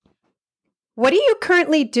What are you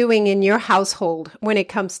currently doing in your household when it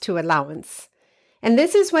comes to allowance? And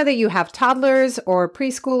this is whether you have toddlers or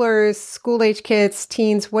preschoolers, school-age kids,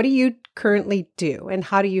 teens. What do you currently do and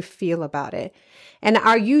how do you feel about it? And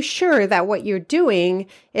are you sure that what you're doing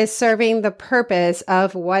is serving the purpose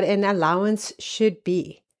of what an allowance should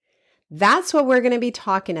be? That's what we're going to be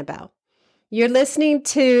talking about. You're listening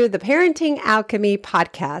to the Parenting Alchemy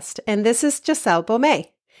podcast, and this is Giselle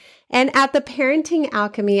Beaumais. And at the Parenting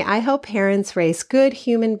Alchemy, I help parents raise good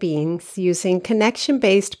human beings using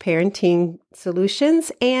connection-based parenting solutions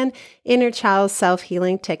and inner child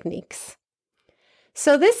self-healing techniques.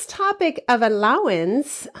 So this topic of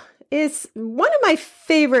allowance is one of my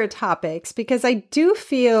favorite topics because I do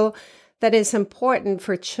feel that it's important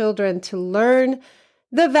for children to learn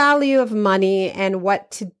the value of money and what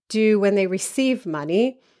to do when they receive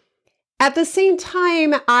money. At the same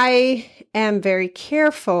time, I am very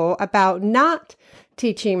careful about not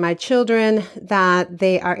teaching my children that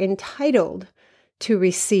they are entitled to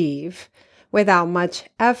receive without much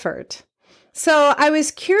effort. So I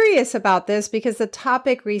was curious about this because the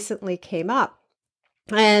topic recently came up.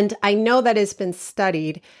 And I know that it's been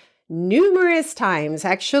studied numerous times.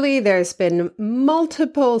 Actually, there's been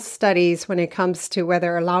multiple studies when it comes to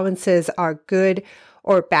whether allowances are good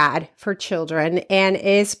or bad for children, and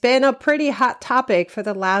it's been a pretty hot topic for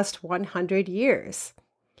the last 100 years.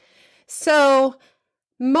 So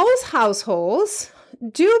most households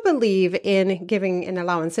do believe in giving an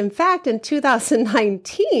allowance. In fact, in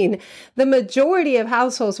 2019, the majority of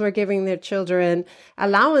households were giving their children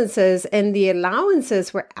allowances, and the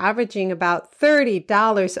allowances were averaging about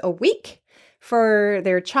 $30 a week for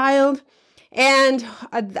their child. And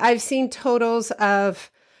I've seen totals of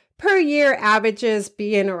per year averages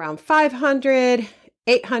being around 500,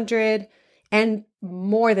 800, and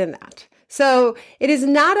more than that. So it is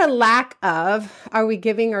not a lack of, are we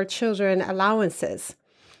giving our children allowances?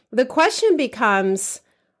 The question becomes,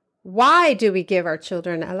 why do we give our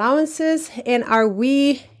children allowances? And are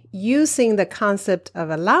we using the concept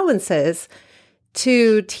of allowances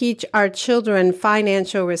to teach our children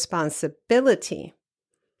financial responsibility?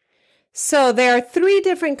 So there are three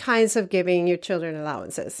different kinds of giving your children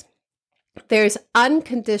allowances. There's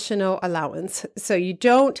unconditional allowance. So you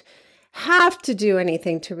don't have to do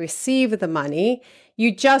anything to receive the money.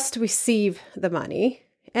 You just receive the money.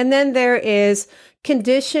 And then there is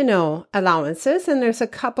conditional allowances, and there's a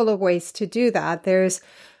couple of ways to do that. There's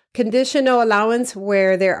conditional allowance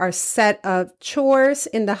where there are set of chores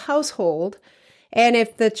in the household, and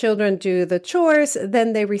if the children do the chores,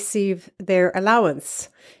 then they receive their allowance.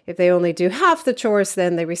 If they only do half the chores,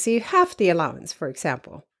 then they receive half the allowance, for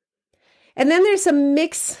example. And then there's a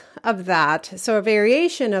mix of that, so a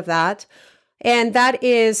variation of that, and that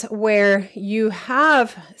is where you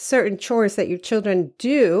have certain chores that your children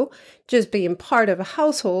do, just being part of a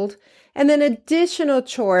household, and then additional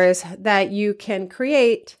chores that you can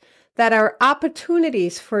create that are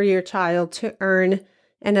opportunities for your child to earn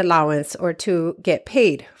an allowance or to get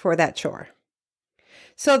paid for that chore.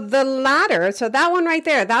 So the latter, so that one right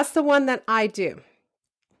there, that's the one that I do.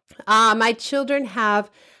 My children have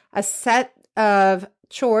a set of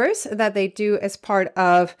chores that they do as part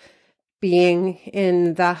of being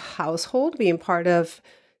in the household, being part of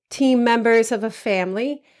team members of a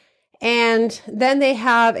family. And then they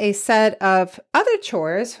have a set of other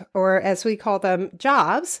chores, or as we call them,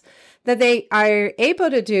 jobs, that they are able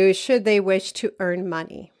to do should they wish to earn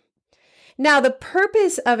money. Now, the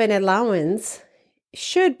purpose of an allowance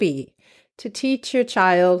should be to teach your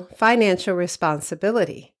child financial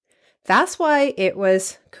responsibility. That's why it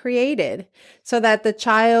was created, so that the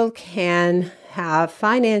child can have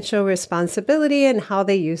financial responsibility in how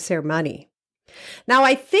they use their money. Now,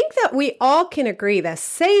 I think that we all can agree that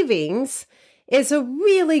savings is a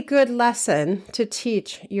really good lesson to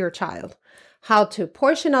teach your child, how to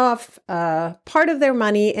portion off part of their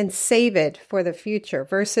money and save it for the future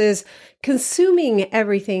versus consuming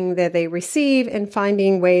everything that they receive and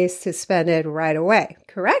finding ways to spend it right away,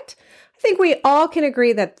 correct? I think we all can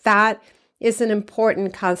agree that that is an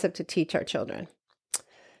important concept to teach our children.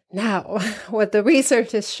 Now, what the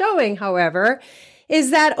research is showing, however,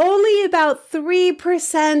 is that only about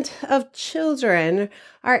 3% of children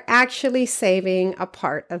are actually saving a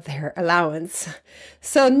part of their allowance.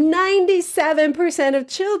 So 97% of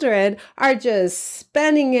children are just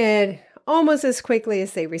spending it almost as quickly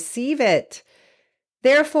as they receive it.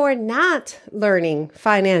 Therefore, not learning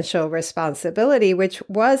financial responsibility, which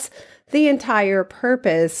was the entire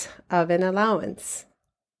purpose of an allowance.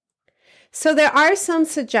 So there are some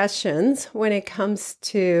suggestions when it comes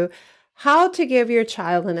to how to give your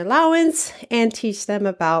child an allowance and teach them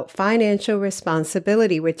about financial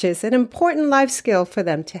responsibility, which is an important life skill for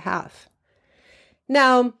them to have.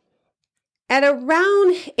 Now, at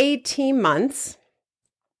around 18 months,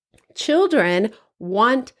 children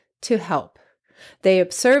want to help. They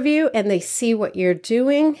observe you and they see what you're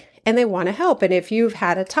doing and they want to help. And if you've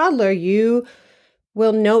had a toddler, you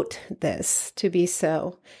will note this to be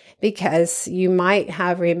so, because you might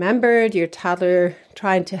have remembered your toddler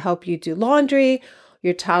trying to help you do laundry,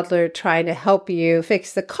 your toddler trying to help you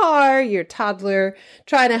fix the car, your toddler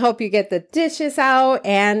trying to help you get the dishes out.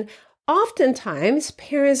 And oftentimes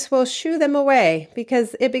parents will shoo them away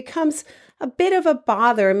because it becomes a bit of a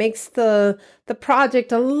bother. It makes the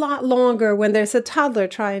project a lot longer when there's a toddler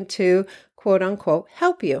trying to, quote unquote,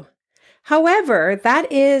 help you. However,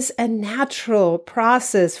 that is a natural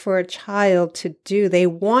process for a child to do. They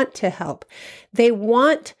want to help. They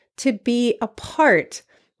want to be a part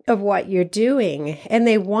of what you're doing, and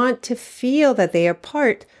they want to feel that they are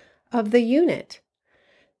part of the unit.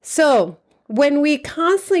 So when we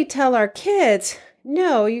constantly tell our kids,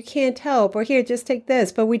 no, you can't help, or here, just take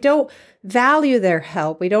this, but we don't value their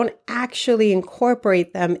help, we don't actually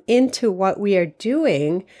incorporate them into what we are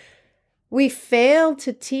doing, we fail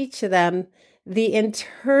to teach them the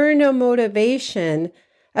internal motivation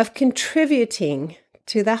of contributing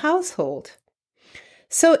to the household.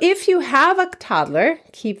 So if you have a toddler,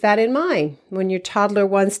 keep that in mind. When your toddler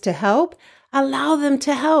wants to help, allow them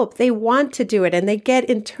to help. They want to do it and they get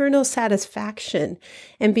internal satisfaction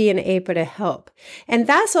in being able to help. And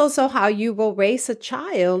that's also how you will raise a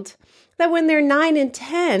child that when they're 9 and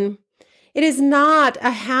 10, it is not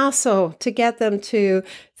a hassle to get them to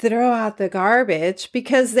throw out the garbage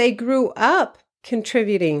because they grew up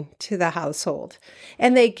contributing to the household.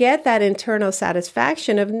 And they get that internal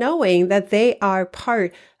satisfaction of knowing that they are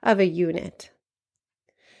part of a unit.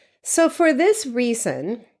 So for this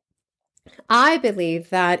reason, I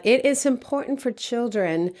believe that it is important for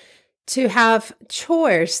children to have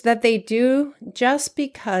chores that they do just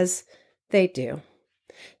because they do.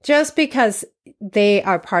 Just because they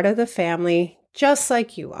are part of the family, just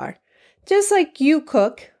like you are. Just like you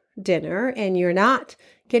cook dinner and you're not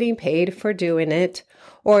getting paid for doing it,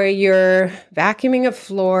 or you're vacuuming a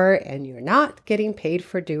floor and you're not getting paid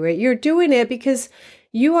for doing it. You're doing it because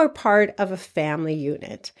you are part of a family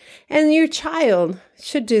unit. And your child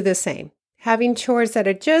should do the same. Having chores that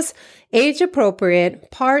are just age appropriate,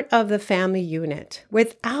 part of the family unit,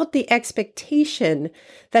 without the expectation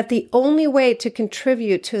that the only way to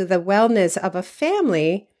contribute to the wellness of a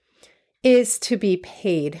family is to be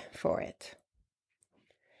paid for it.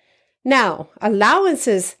 Now,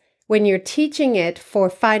 allowances, when you're teaching it for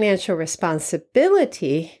financial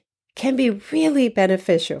responsibility, can be really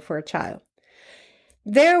beneficial for a child.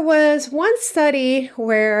 There was one study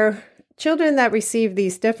where children that received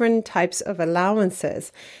these different types of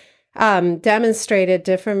allowances demonstrated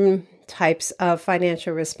different types of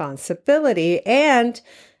financial responsibility. And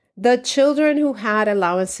the children who had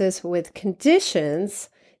allowances with conditions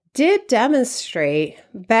did demonstrate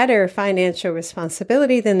better financial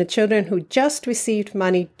responsibility than the children who just received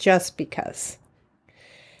money just because.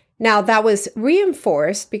 Now, that was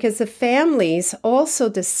reinforced because the families also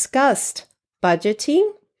discussed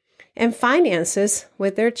budgeting and finances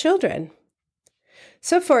with their children.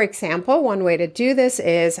 So for example, one way to do this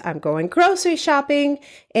is I'm going grocery shopping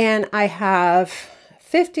and I have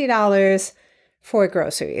 $50 for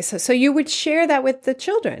groceries. So you would share that with the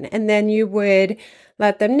children and then you would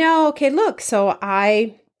let them know, okay, look, so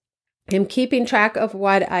I am keeping track of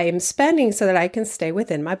what I am spending so that I can stay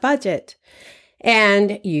within my budget.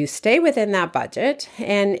 And you stay within that budget.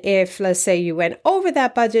 And if, let's say, you went over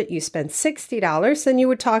that budget, you spent $60, then you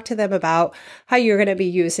would talk to them about how you're going to be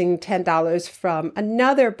using $10 from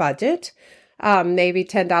another budget, maybe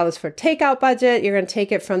 $10 for takeout budget. You're going to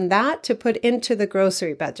take it from that to put into the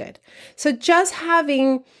grocery budget. So just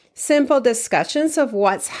having simple discussions of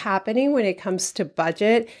what's happening when it comes to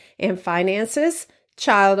budget and finances,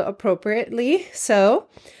 child appropriately. So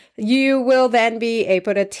you will then be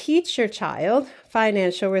able to teach your child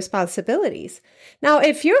financial responsibilities. Now,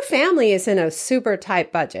 if your family is in a super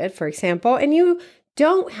tight budget, for example, and you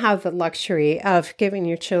don't have the luxury of giving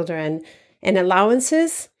your children an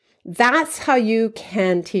allowances, that's how you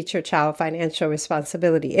can teach your child financial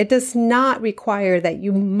responsibility. It does not require that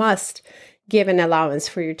you must give an allowance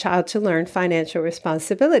for your child to learn financial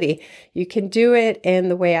responsibility. You can do it in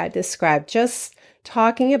the way I described, just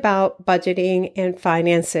talking about budgeting and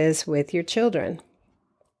finances with your children.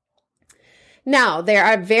 Now, there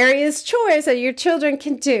are various chores that your children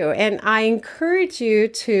can do, and I encourage you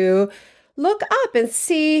to look up and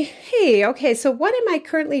see, hey, okay, so what am I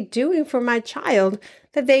currently doing for my child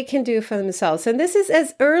that they can do for themselves? And this is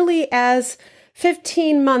as early as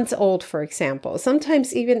 15 months old, for example,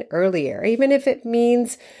 sometimes even earlier, even if it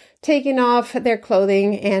means taking off their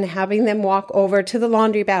clothing and having them walk over to the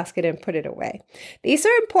laundry basket and put it away. These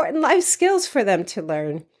are important life skills for them to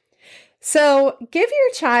learn. So give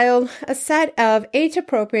your child a set of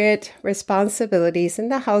age-appropriate responsibilities in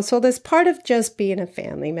the household as part of just being a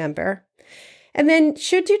family member. And then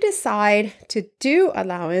should you decide to do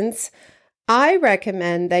allowance, I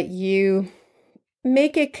recommend that you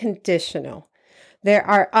make it conditional. There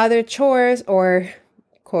are other chores or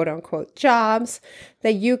quote unquote jobs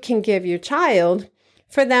that you can give your child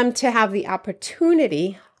for them to have the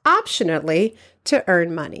opportunity, optionally, to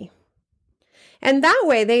earn money. And that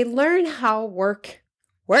way they learn how work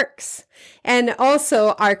works and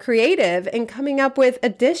also are creative in coming up with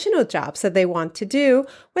additional jobs that they want to do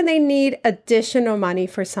when they need additional money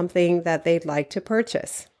for something that they'd like to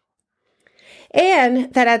purchase.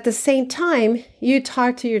 And that at the same time, you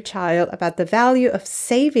talk to your child about the value of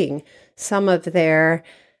saving some of their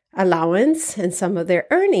allowance and some of their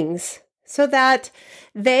earnings so that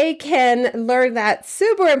they can learn that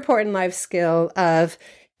super important life skill of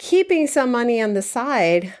keeping some money on the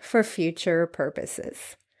side for future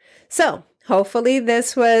purposes. So hopefully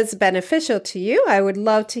this was beneficial to you. I would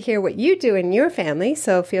love to hear what you do in your family,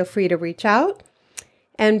 so feel free to reach out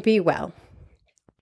and be well.